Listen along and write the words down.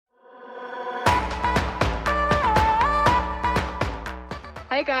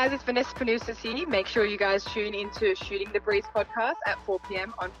Hey guys, it's Vanessa Panousis here. Make sure you guys tune into Shooting the Breeze podcast at 4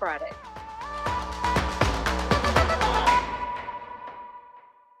 p.m. on Friday.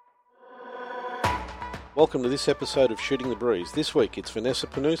 Welcome to this episode of Shooting the Breeze. This week it's Vanessa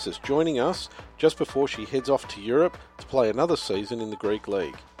Panousis joining us just before she heads off to Europe to play another season in the Greek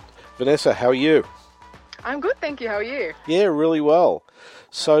League. Vanessa, how are you? I'm good, thank you. How are you? Yeah, really well.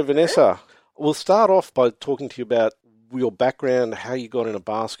 So Vanessa, we'll start off by talking to you about your background, how you got into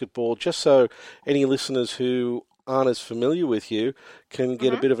basketball, just so any listeners who aren't as familiar with you can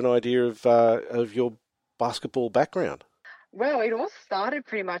get a bit of an idea of your basketball background. Well, it all started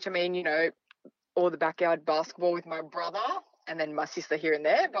pretty much, all the backyard basketball with my brother and then my sister here and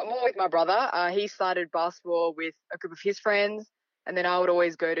there, but more with my brother. He started basketball with a group of his friends, and then I would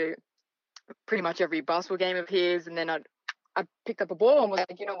always go to pretty much every basketball game of his, and then I picked up a ball and was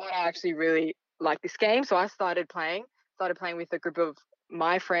like, you know what, I actually really like this game. So I started playing with a group of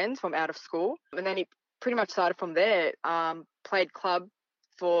my friends from out of school, and then it pretty much started from there. Played club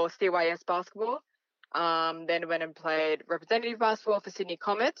for CYS basketball, then went and played representative basketball for Sydney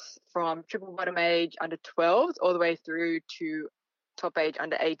Comets from triple bottom age under 12s all the way through to top age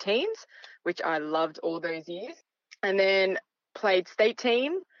under 18s, which I loved all those years. And then played state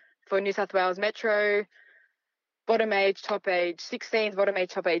team for New South Wales Metro, bottom age, top age 16s, bottom age,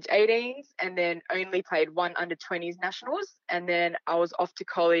 top age 18s, and then only played one under 20s nationals. And then I was off to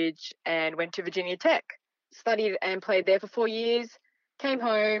college and went to Virginia Tech, studied and played there for 4 years, came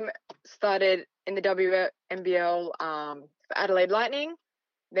home, started in the WNBL for Adelaide Lightning,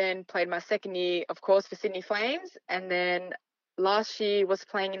 then played my second year, of course, for Sydney Flames, and then last year was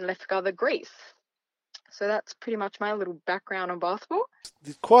playing in Lefkada, Greece. So that's pretty much my little background on basketball.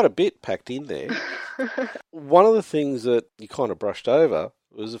 There's quite a bit packed in there. One of the things that you kind of brushed over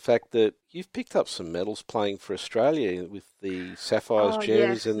was the fact that you've picked up some medals playing for Australia with the Sapphires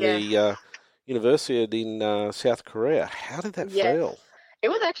Gems and the University in South Korea. How did that feel? It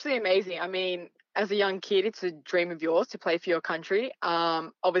was actually amazing. I mean, as a young kid, it's a dream of yours to play for your country.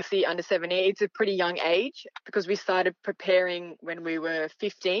 Obviously, under 17, it's a pretty young age because we started preparing when we were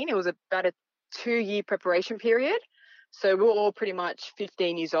 15. It was about a 2-year preparation period. So we were all pretty much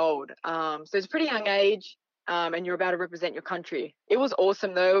 15 years old. So it's a pretty young age, and you're about to represent your country. It was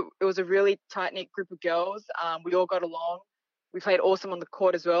awesome, though. It was a really tight-knit group of girls. We all got along. We played awesome on the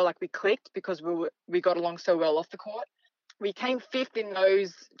court as well. Like, we clicked because we got along so well off the court. We came 5th in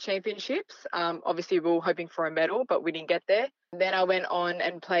those championships. Obviously, we were hoping for a medal, but we didn't get there. Then I went on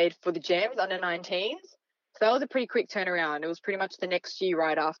and played for the Gems under 19s. So that was a pretty quick turnaround. It was pretty much the next year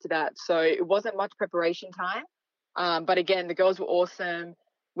right after that. So it wasn't much preparation time. But again, the girls were awesome.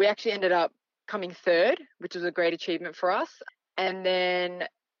 We actually ended up coming 3rd, which was a great achievement for us. And then,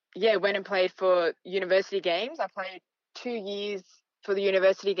 went and played for university games. I played 2 years for the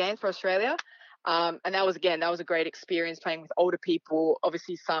university games for Australia. And that was a great experience playing with older people.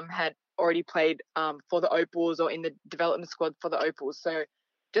 Obviously, some had already played for the Opals or in the development squad for the Opals. So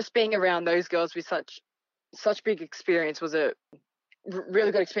just being around those girls with such big experience was a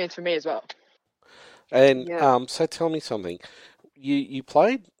really good experience for me as well. And so tell me something. You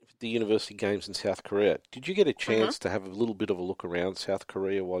played the university games in South Korea. Did you get a chance to have a little bit of a look around South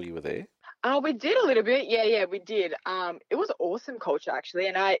Korea while you were there? We did a little bit. Yeah, we did. It was awesome culture, actually.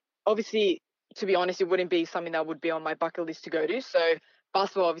 And I obviously, to be honest, it wouldn't be something that would be on my bucket list to go to. So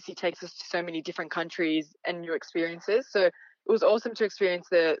basketball obviously takes us to so many different countries and new experiences. So it was awesome to experience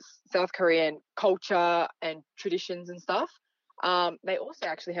the South Korean culture and traditions and stuff. They also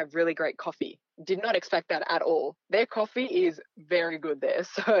actually have really great coffee. Did not expect that at all. Their coffee is very good there.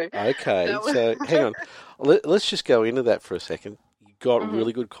 So okay, so hang on. Let's just go into that for a second. You got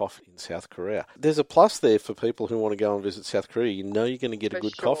really good coffee in South Korea. There's a plus there for people who want to go and visit South Korea. You know you're going to get a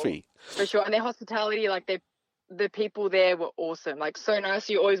good coffee. For sure. And their hospitality, like the people there were awesome. Like so nice.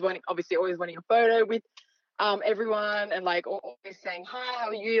 You always wanting a photo with everyone and like always saying, hi, how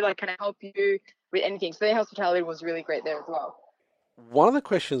are you? Like, can I help you with anything? So their hospitality was really great there as well. One of the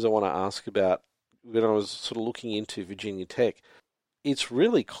questions I want to ask about when I was sort of looking into Virginia Tech, it's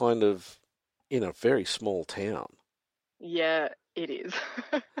really kind of in a very small town. Yeah, it is.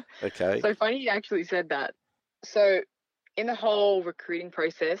 Okay. So funny you actually said that. So in the whole recruiting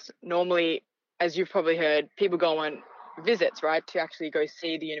process, normally, as you've probably heard, people go on visits, right, to actually go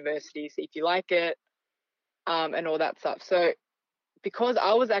see the university, see if you like it, and all that stuff. So because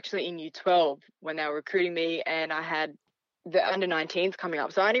I was actually in Year 12 when they were recruiting me and I had the under 19s coming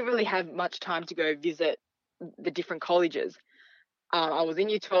up, so I didn't really have much time to go visit the different colleges. I was in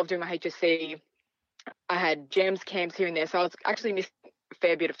Year 12 doing my HSC. I had GEMS camps here and there, so I was actually missing a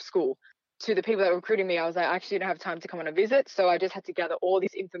fair bit of school. to the people that were recruiting me, I was like, I actually didn't have time to come on a visit. So I just had to gather all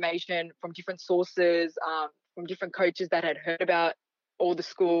this information from different sources, from different coaches that had heard about all the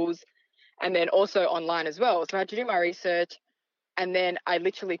schools, and then also online as well. So I had to do my research, and then I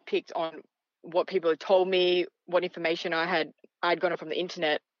literally picked on what people had told me, what information I'd gotten from the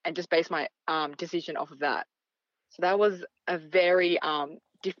internet, and just based my decision off of that. So that was a very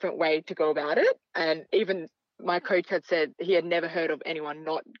different way to go about it. And even my coach had said he had never heard of anyone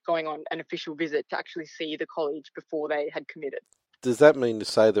not going on an official visit to actually see the college before they had committed. Does that mean to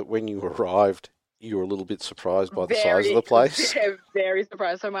say that when you arrived, you were a little bit surprised by the size of the place? Very, very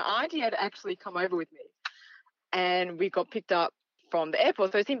surprised. So my auntie had actually come over with me, and we got picked up from the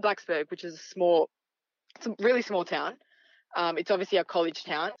airport. So it's in Blacksburg, which is it's a really small town. It's obviously a college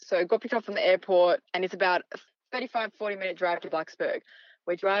town. So I got picked up from the airport, and it's about a 35, 40-minute drive to Blacksburg.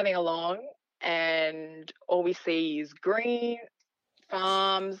 We're driving along, and all we see is green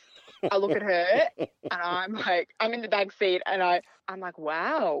farms. I look at her, and I'm like, I'm in the back seat, and I'm like,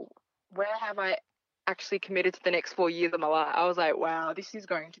 wow, where have I actually committed to the next 4 years of my life? I was like, wow, this is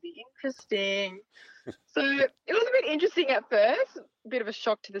going to be interesting. So it was a bit interesting at first, a bit of a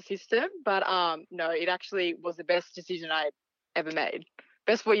shock to the system, but no, it actually was the best decision I ever made.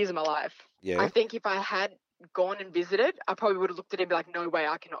 Best 4 years of my life. Yeah. I think if I had gone and visited, I probably would have looked at it and be like, no way,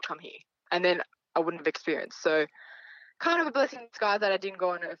 I cannot come here. And then I wouldn't have experienced. So kind of a blessing in disguise that I didn't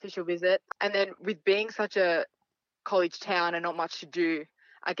go on an official visit. And then with being such a college town and not much to do,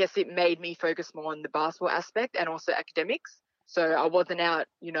 I guess it made me focus more on the basketball aspect and also academics. So I wasn't out,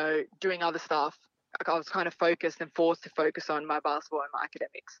 doing other stuff. Like I was kind of focused and forced to focus on my basketball and my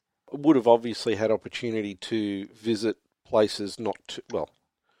academics. Would have obviously had opportunity to visit places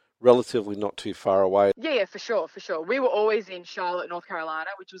relatively not too far away. Yeah, for sure. We were always in Charlotte, North Carolina,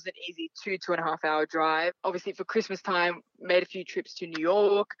 which was an easy 2.5 hour drive. Obviously for Christmas time, made a few trips to New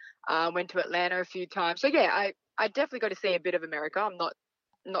York, went to Atlanta a few times. So yeah, I definitely got to see a bit of America. I'm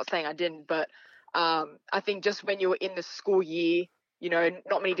not saying I didn't, but I think just when you were in the school year,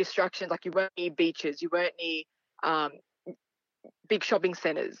 not many distractions. Like you weren't near beaches, you weren't near big shopping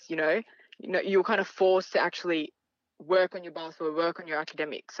centers. You were kind of forced to actually work on your basketball, work on your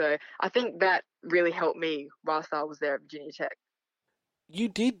academics. So I think that really helped me whilst I was there at Virginia Tech. You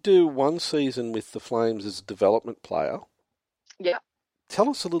did do one season with the Flames as a development player. Yeah. Tell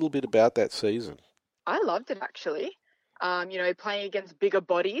us a little bit about that season. I loved it actually. Playing against bigger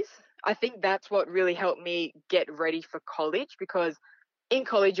bodies. I think that's what really helped me get ready for college, because in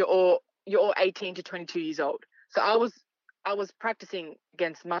college you're all 18 to 22 years old. So I was practicing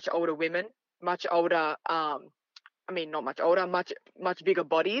against much older women, much older not much older, much bigger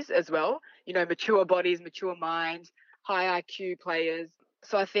bodies as well. Mature bodies, mature minds, high IQ players.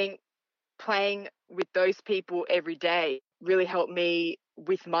 So I think playing with those people every day really helped me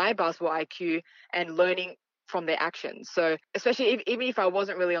with my basketball IQ and learning from their actions. So especially even if I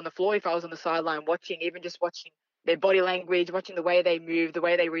wasn't really on the floor, if I was on the sideline watching, even just watching their body language, watching the way they move, the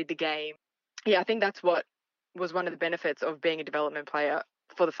way they read the game. Yeah, I think that's what was one of the benefits of being a development player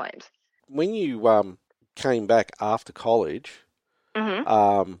for the Flames. When you came back after college,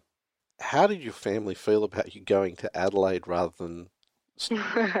 mm-hmm. How did your family feel about you going to Adelaide rather than being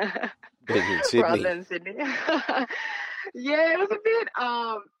in Sydney? Rather than Sydney. Yeah, it was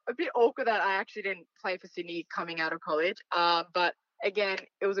a bit awkward that I actually didn't play for Sydney coming out of college. But again,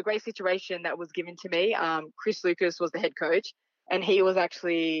 it was a great situation that was given to me. Chris Lucas was the head coach, and he was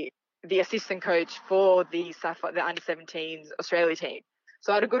actually the assistant coach for the under-17s Australia team.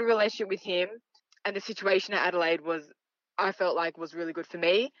 So I had a good relationship with him, and the situation at Adelaide I felt like was really good for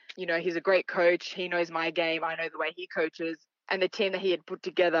me. He's a great coach. He knows my game. I know the way he coaches, and the team that he had put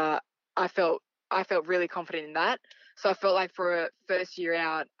together, I felt really confident in that. So I felt like for a first year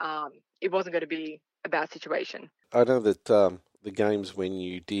out, it wasn't going to be a bad situation. I know that the games when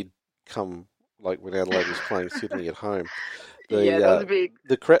you did come, like when Adelaide was playing Sydney at home, that was big.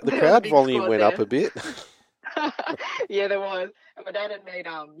 The crowd volume went up a bit. Yeah, there was. And my dad had made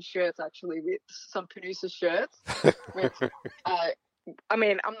shirts actually with some producer shirts. Which, I'm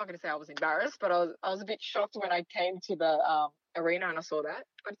not going to say I was embarrassed, but I was a bit shocked when I came to the arena and I saw that.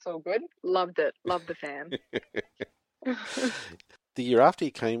 But it's all good. Loved it. Loved the fan. The year after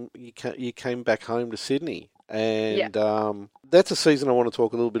you came back home to Sydney, and that's a season I want to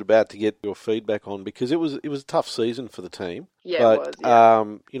talk a little bit about to get your feedback on, because it was a tough season for the team. Yeah, but, it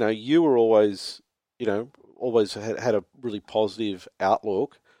was. Yeah. You were always had a really positive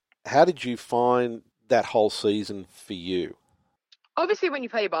outlook. How did you find that whole season for you? Obviously, when you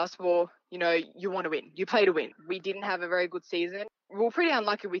play basketball, you want to win. You play to win. We didn't have a very good season. We were pretty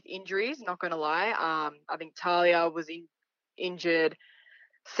unlucky with injuries, not going to lie. I think Talia was injured.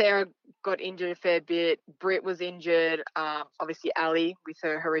 Sarah got injured a fair bit. Britt was injured. Obviously, Ali with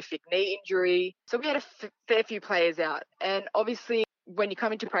her horrific knee injury. So we had a fair few players out. And obviously, when you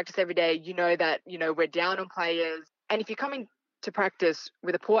come into practice every day, you know that, we're down on players. And if you're coming to practice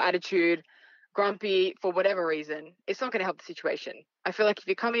with a poor attitude, grumpy for whatever reason, it's not going to help the situation. I feel like if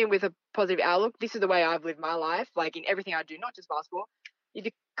you come in with a positive outlook, this is the way I've lived my life, like in everything I do, not just basketball. If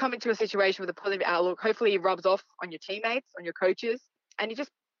you come into a situation with a positive outlook, hopefully it rubs off on your teammates, on your coaches, and it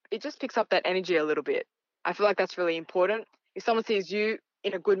just picks up that energy a little bit. I feel like that's really important. If someone sees you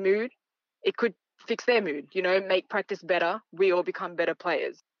in a good mood, it could fix their mood, make practice better. We all become better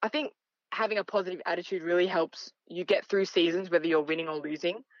players. I think having a positive attitude really helps you get through seasons, whether you're winning or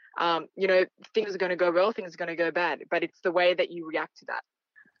losing. Things are going to go well, things are going to go bad, but it's the way that you react to that.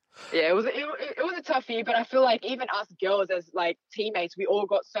 Yeah, it was a tough year, but I feel like even us girls as like teammates, we all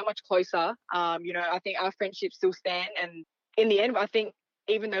got so much closer. I think our friendships still stand, and in the end, I think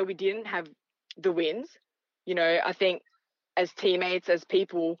even though we didn't have the wins, I think as teammates, as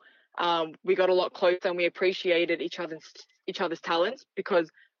people, we got a lot closer and we appreciated each other's talents because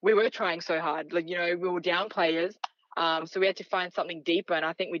we were trying so hard. Like, we were down players, so we had to find something deeper, and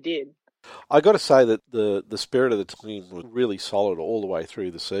I think we did. I got to say that the spirit of the team was really solid all the way through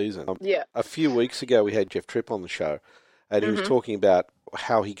the season. Yeah. A few weeks ago, we had Jeff Tripp on the show, and he was talking about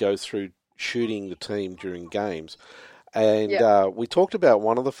how he goes through shooting the team during games. And we talked about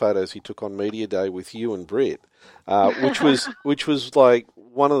one of the photos he took on Media Day with you and Britt, which was like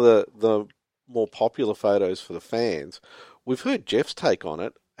one of the more popular photos for the fans. We've heard Jeff's take on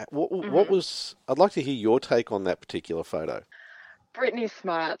it. What was? I'd like to hear your take on that particular photo. Brittany's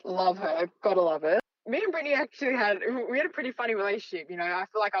smart. Love her. Gotta love her. Me and Brittany actually had a pretty funny relationship. I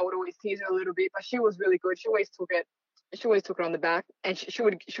feel like I would always tease her a little bit, but she was really good. She always took it on the back, and she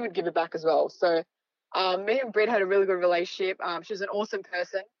would give it back as well. So me and Britt had a really good relationship. She's an awesome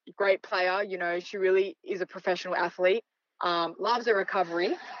person, great player. She really is a professional athlete. Loves a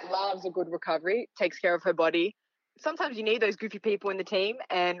recovery, loves a good recovery, takes care of her body. Sometimes you need those goofy people in the team,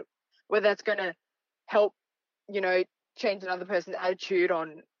 and whether that's going to help, change another person's attitude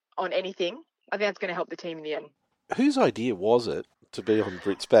on anything, I think that's going to help the team in the end. Whose idea was it to be on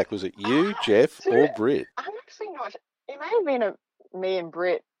Britt's back? Was it you, Jeff, or Britt? I'm actually not. It may have been me and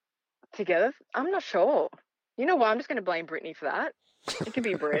Britt together. I'm not sure. You know what? I'm just going to blame Brittany for that. It could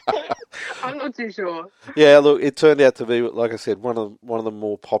be Britt. I'm not too sure. Yeah, look, it turned out to be, like I said, one of the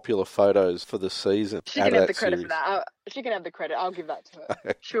more popular photos for the season. She can have the credit for that. She can have the credit. I'll give that to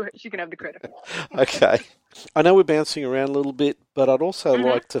her. Sure, she can have the credit. Okay. I know we're bouncing around a little bit, but I'd also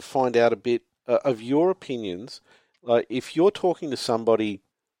like to find out a bit of your opinions. Like, if you're talking to somebody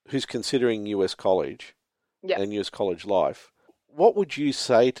who's considering US college and US college life, what would you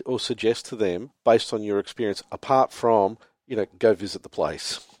say or suggest to them based on your experience, apart from, go visit the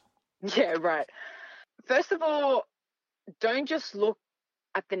place? Yeah, right. First of all, don't just look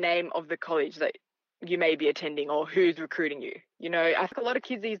at the name of the college that you may be attending or who's recruiting you. I think a lot of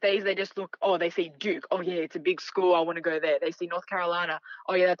kids these days, they just look, they see Duke. Oh, yeah, it's a big school. I want to go there. They see North Carolina.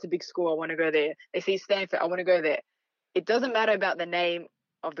 Oh, yeah, that's a big school. I want to go there. They see Stanford. I want to go there. It doesn't matter about the name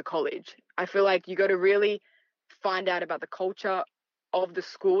of the college. I feel like you got to really find out about the culture of the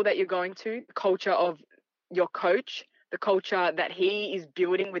school that you're going to, the culture of your coach, the culture that he is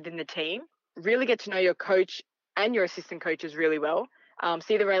building within the team. Really get to know your coach and your assistant coaches really well.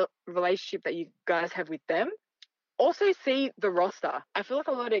 See the relationship that you guys have with them. Also see the roster. I feel like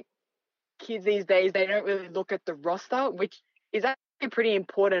a lot of kids these days, they don't really look at the roster, which is actually a pretty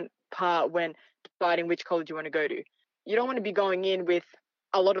important part when deciding which college you want to go to. You don't want to be going in with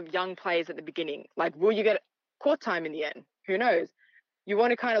a lot of young players at the beginning. Like, will you get court time in the end? Who knows? You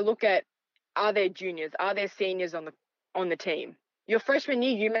want to kind of look at, are there juniors? Are there seniors on the team? Your freshman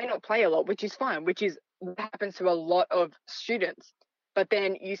year, you may not play a lot, which is fine, which is what happens to a lot of students. But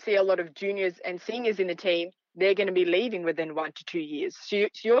then you see a lot of juniors and seniors in the team, they're going to be leaving within 1 to 2 years. So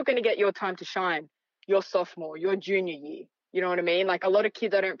you're going to get your time to shine, your sophomore, your junior year. You know what I mean? Like, a lot of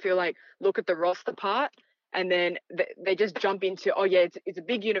kids, I don't feel like, look at the roster part and then they just jump into, oh, yeah, it's a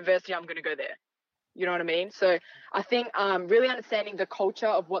big university, I'm going to go there. You know what I mean? So I think really understanding the culture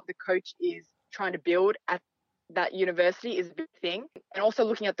of what the coach is trying to build at that university is a big thing. And also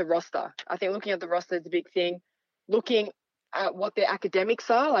looking at the roster. I think looking at the roster is a big thing. Looking at what their academics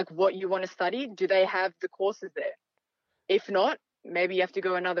are, like what you want to study. Do they have the courses there? If not, maybe you have to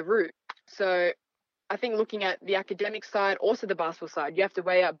go another route. So I think looking at the academic side, also the basketball side, you have to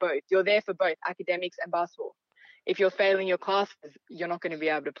weigh out both. You're there for both academics and basketball. If you're failing your classes, you're not going to be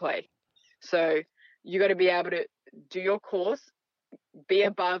able to play. So you got to be able to do your course, be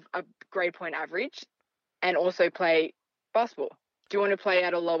above a grade point average, and also play basketball. Do you want to play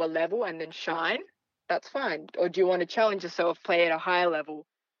at a lower level and then shine? That's fine. Or do you want to challenge yourself, play at a higher level,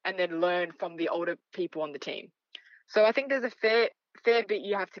 and then learn from the older people on the team? So I think there's a fair bit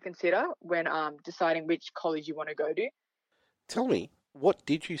you have to consider when deciding which college you want to go to. Tell me, what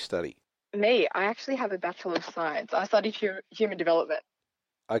did you study? Me, I actually have a Bachelor of Science. I studied human development.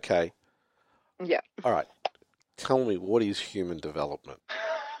 Okay. Yeah. All right. Tell me, what is human development?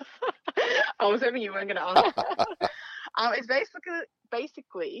 I was hoping you weren't going to ask that. It's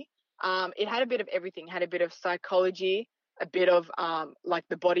basically, it had a bit of everything. It had a bit of psychology, a bit of like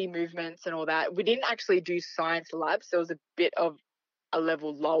the body movements and all that. We didn't actually do science labs, so it was a bit of a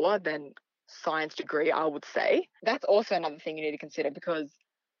level lower than science degree, I would say. That's also another thing you need to consider, because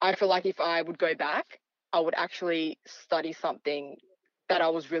I feel like if I would go back, I would actually study something that I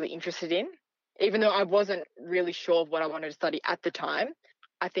was really interested in. Even though I wasn't really sure of what I wanted to study at the time,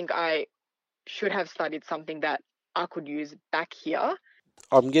 I think I should have studied something that I could use back here.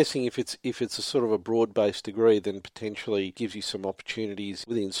 I'm guessing if it's a sort of a broad-based degree, then potentially gives you some opportunities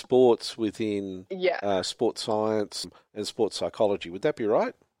within sports, within sports science and sports psychology. Would that be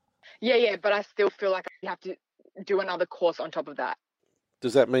right? Yeah, but I still feel like you have to do another course on top of that.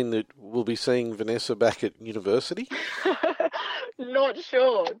 Does that mean that we'll be seeing Vanessa back at university? Not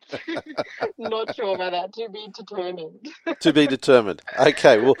sure. Not sure about that. To be determined. To be determined.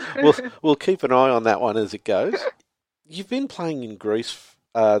 Okay, we'll keep an eye on that one as it goes. You've been playing in Greece.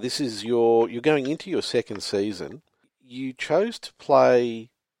 This is you're going into your second season. You chose to play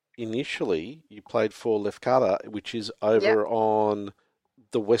initially. You played for Lefkada, which is over on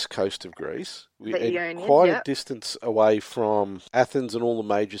the west coast of Greece, quite a distance away from Athens and all the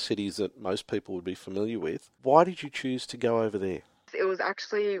major cities that most people would be familiar with. Why did you choose to go over there? It was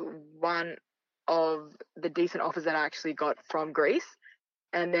actually one of the decent offers that I actually got from Greece.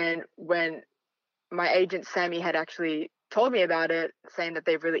 And then when my agent Sammy had actually told me about it, saying that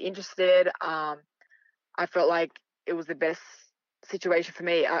they're really interested, I felt like it was the best situation for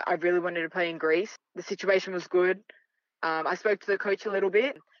me. I really wanted to play in Greece. The situation was good. I spoke to the coach a little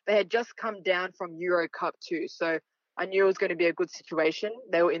bit. They had just come down from Euro Cup too, so I knew it was going to be a good situation.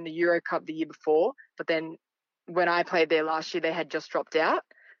 They were in the Euro Cup the year before, but then when I played there last year, they had just dropped out.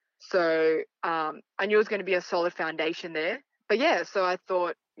 So I knew it was going to be a solid foundation there. But yeah, so I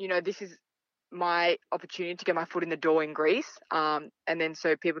thought, this is my opportunity to get my foot in the door in Greece, and then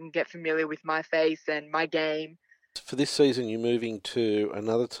so people can get familiar with my face and my game. For this season, you're moving to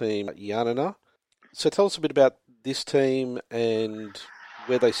another team, Giannina. So tell us a bit about this team and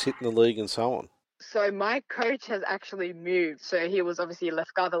where they sit in the league and so on. So my coach has actually moved. So he was obviously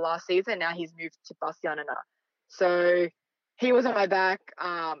Lefkada last season. Now he's moved to BAS Giannina. So he was on my back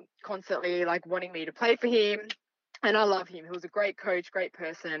constantly, like wanting me to play for him. And I love him. He was a great coach, great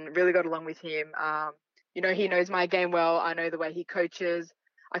person. Really got along with him. He knows my game well. I know the way he coaches.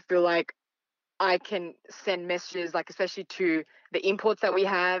 I feel like I can send messages, like especially to the imports that we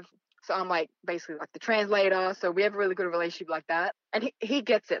have. So I'm like basically like the translator. So we have a really good relationship like that. And he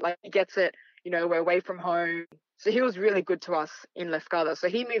gets it. Like he gets it, we're away from home. So he was really good to us in Lefkada. So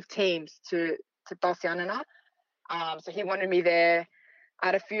he moved teams to BAS Giannina. So he wanted me there. I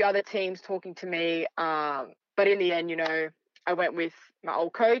had a few other teams talking to me. But in the end, I went with my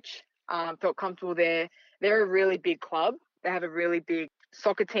old coach. Felt comfortable there. They're a really big club. They have a really big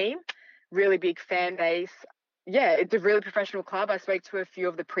soccer team, really big fan base. Yeah, it's a really professional club. I spoke to a few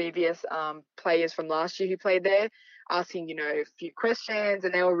of the previous players from last year who played there, asking, a few questions,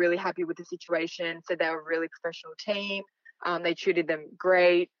 and they were really happy with the situation. Said they were a really professional team. They treated them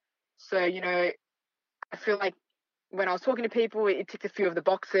great. So, I feel like when I was talking to people, it ticked a few of the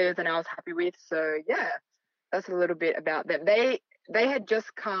boxes and I was happy with. So, yeah, that's a little bit about them. They had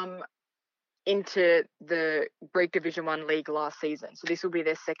just come into the Greek Division 1 league last season. So this will be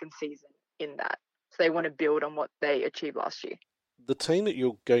their second season in that. So they want to build on what they achieved last year. The team that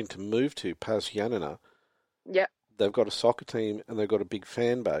you're going to move to, BAS Giannina, they've got a soccer team and they've got a big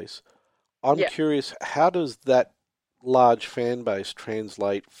fan base. I'm curious, how does that large fan base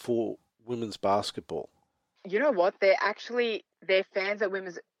translate for women's basketball? You know what? Their fans at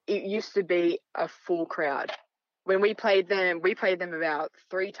women's, it used to be a full crowd. When we played them about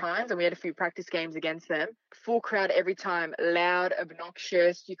 3 times and we had a few practice games against them. Full crowd every time, loud,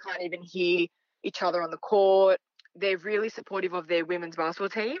 obnoxious. You can't even hear each other on the court. They're really supportive of their women's basketball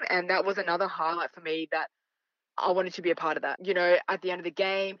team. And that was another highlight for me that I wanted to be a part of that. At the end of the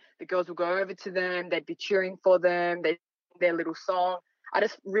game, the girls will go over to them. They'd be cheering for them. They'd sing their little song. I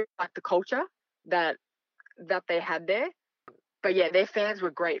just really liked the culture that they had there. But yeah, their fans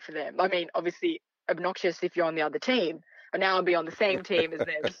were great for them. I mean, obviously obnoxious if you're on the other team, and now I'll be on the same team as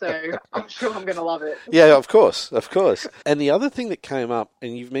them. So I'm sure I'm going to love it. Yeah, of course, of course. And the other thing that came up,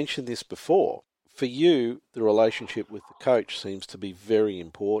 and you've mentioned this before, for you, the relationship with the coach seems to be very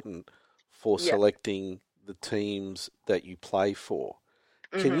important for selecting the teams that you play for.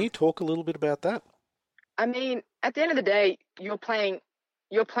 Can you talk a little bit about that? I mean, at the end of the day, you're playing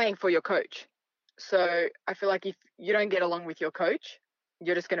for your coach. So I feel like if you don't get along with your coach,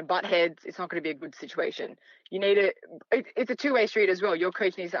 you're just going to butt heads. It's not going to be a good situation. You need it's a two-way street as well. Your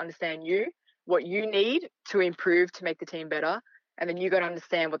coach needs to understand what you need to improve to make the team better. And then you got to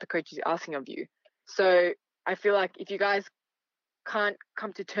understand what the coach is asking of you. So I feel like if you guys can't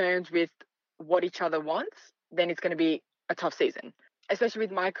come to terms with what each other wants, then it's going to be a tough season. Especially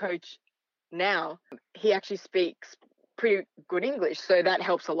with my coach now, he actually speaks pretty good English. So that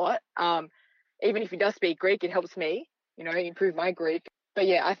helps a lot. Even if he does speak Greek, it helps me, improve my Greek. But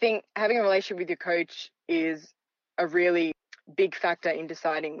yeah, I think having a relationship with your coach is a really big factor in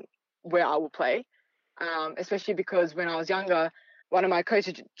deciding where I will play. Especially because when I was younger, one of my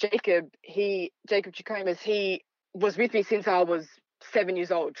coaches, Jacob Chacomas, he was with me since I was 7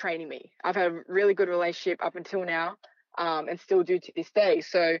 years old, training me. I've had a really good relationship up until now, and still do to this day.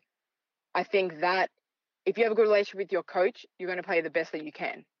 So I think that if you have a good relationship with your coach, you're going to play the best that you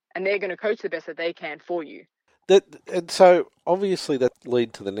can, and they're going to coach the best that they can for you. And so obviously that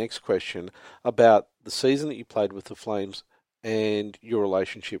leads to the next question about the season that you played with the Flames and your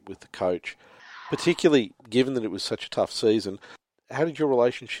relationship with the coach, particularly given that it was such a tough season. How did your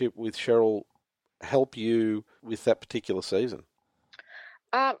relationship with Cheryl help you with that particular season?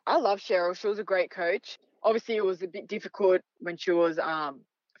 I love Cheryl. She was a great coach. Obviously, it was a bit difficult when she was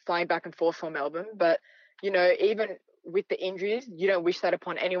flying back and forth from Melbourne. But, even with the injuries, you don't wish that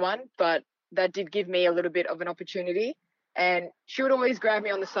upon anyone. But that did give me a little bit of an opportunity. And she would always grab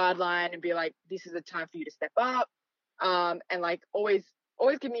me on the sideline and be like, this is the time for you to step up. And like always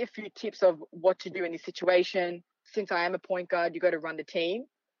give me a few tips of what to do in this situation. Since I am a point guard, you got to run the team.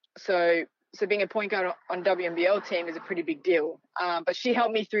 So being a point guard on WNBL team is a pretty big deal. But she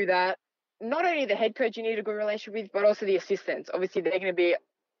helped me through that. Not only the head coach you need a good relationship with, but also the assistants. Obviously, they're going to be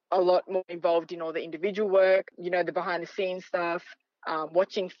a lot more involved in all the individual work, the behind the scenes stuff,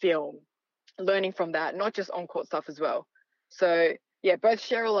 watching film, learning from that, not just on-court stuff as well. So, yeah, both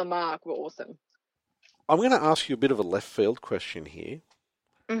Cheryl and Mark were awesome. I'm going to ask you a bit of a left field question here.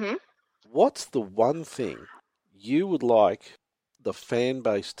 Mm-hmm. What's the one thing you would like the fan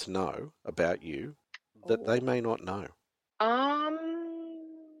base to know about you that they may not know?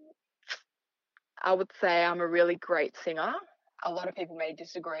 I would say I'm a really great singer. A lot of people may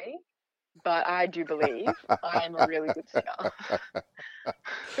disagree, but I do believe I am a really good singer.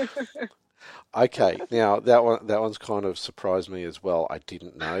 Okay, now that one's kind of surprised me as well. I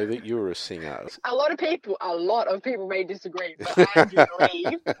didn't know that you were a singer. A lot of people may disagree, but I do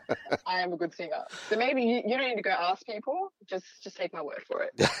believe I am a good singer. So maybe you don't need to go ask people. Just take my word for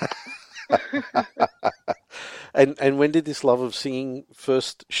it. And when did this love of singing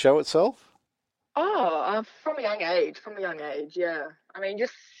first show itself? Oh, from a young age. Yeah. I mean,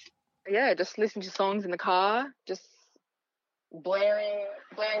 just listen to songs in the car, just blaring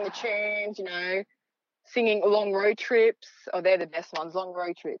the tunes, singing long road trips. Oh, they're the best ones, long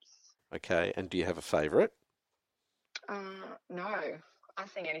road trips. Okay, and do you have a favourite? No, I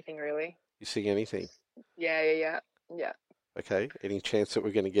sing anything really. You sing anything? Yeah. Okay, any chance that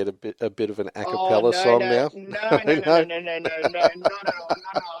we're going to get a bit of an a cappella song now? No, not at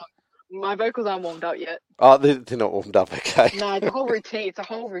all. My vocals aren't warmed up yet. Oh, they're not warmed up, okay. No, it's a whole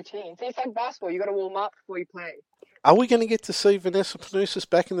routine. See, it's like basketball. You got to warm up before you play. Are we going to get to see Vanessa Panousis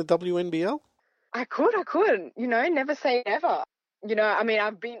back in the WNBL? I could. Never say never. I mean,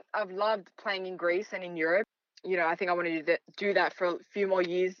 I've loved playing in Greece and in Europe. I think I want to do that for a few more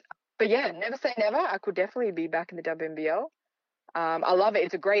years. But yeah, never say never. I could definitely be back in the WNBL. I love it.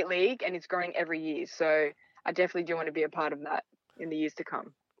 It's a great league and it's growing every year. So I definitely do want to be a part of that in the years to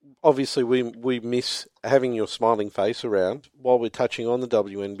come. Obviously, we miss having your smiling face around. While we're touching on the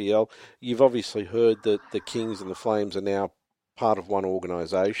WNBL, you've obviously heard that the Kings and the Flames are now part of one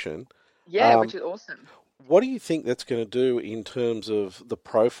organisation. Yeah, which is awesome. What do you think that's going to do in terms of the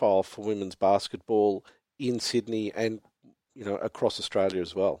profile for women's basketball in Sydney and, across Australia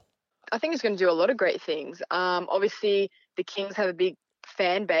as well? I think it's going to do a lot of great things. Obviously, the Kings have a big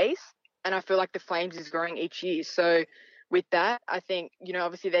fan base, and I feel like the Flames is growing each year. So with that, I think,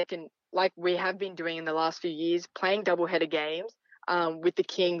 obviously they can, like we have been doing in the last few years, playing doubleheader games with the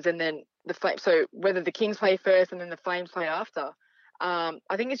Kings and then the Flames. So whether the Kings play first and then the Flames play after, I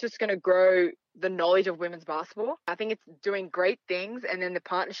think it's just going to grow the knowledge of women's basketball. I think it's doing great things. And then the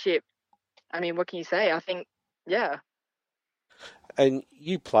partnership, I mean, what can you say? I think, yeah, And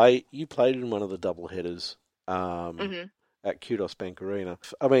you played in one of the double headers Mm-hmm. at Kudos Bank Arena.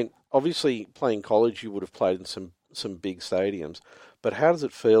 I mean, obviously playing college, you would have played in some big stadiums, but how does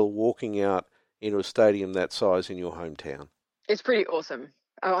it feel walking out into a stadium that size in your hometown? It's pretty awesome.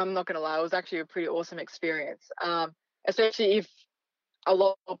 I'm not going to lie. It was actually a pretty awesome experience. Especially if a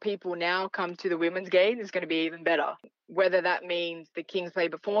lot of people now come to the women's game, it's going to be even better. Whether that means the Kings play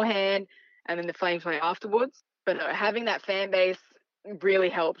beforehand and then the Flames play afterwards. But having that fan base really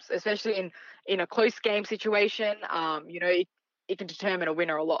helps, especially in a close game situation. It can determine a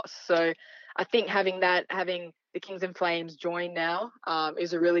win or a loss. So I think having the Kings and Flames join now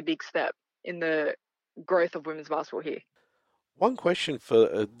is a really big step in the growth of women's basketball here. One question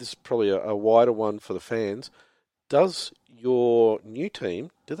for this is probably a wider one for the fans. Does your new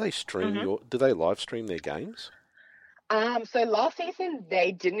team, do they live stream their games? So last season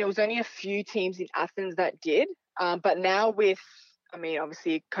they didn't. It was only a few teams in Athens that did. But now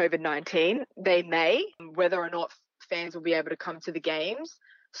obviously COVID-19, they may, whether or not fans will be able to come to the games.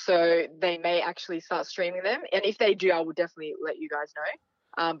 So they may actually start streaming them. And if they do, I will definitely let you guys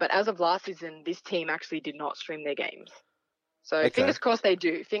know. But as of last season, this team actually did not stream their games. So okay. Fingers crossed they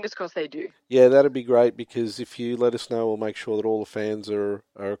do. Yeah, that'd be great, because if you let us know, we'll make sure that all the fans are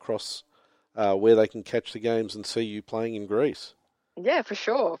across where they can catch the games and see you playing in Greece. Yeah, for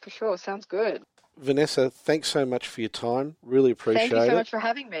sure. Sounds good. Vanessa, thanks so much for your time. Really appreciate it. Thank you so much for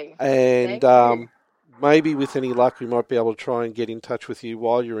having me. And maybe with any luck, we might be able to try and get in touch with you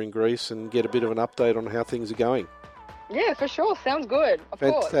while you're in Greece and get a bit of an update on how things are going. Yeah, for sure. Sounds good. Of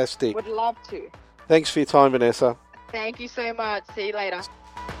course. Fantastic. Would love to. Thanks for your time, Vanessa. Thank you so much. See you later.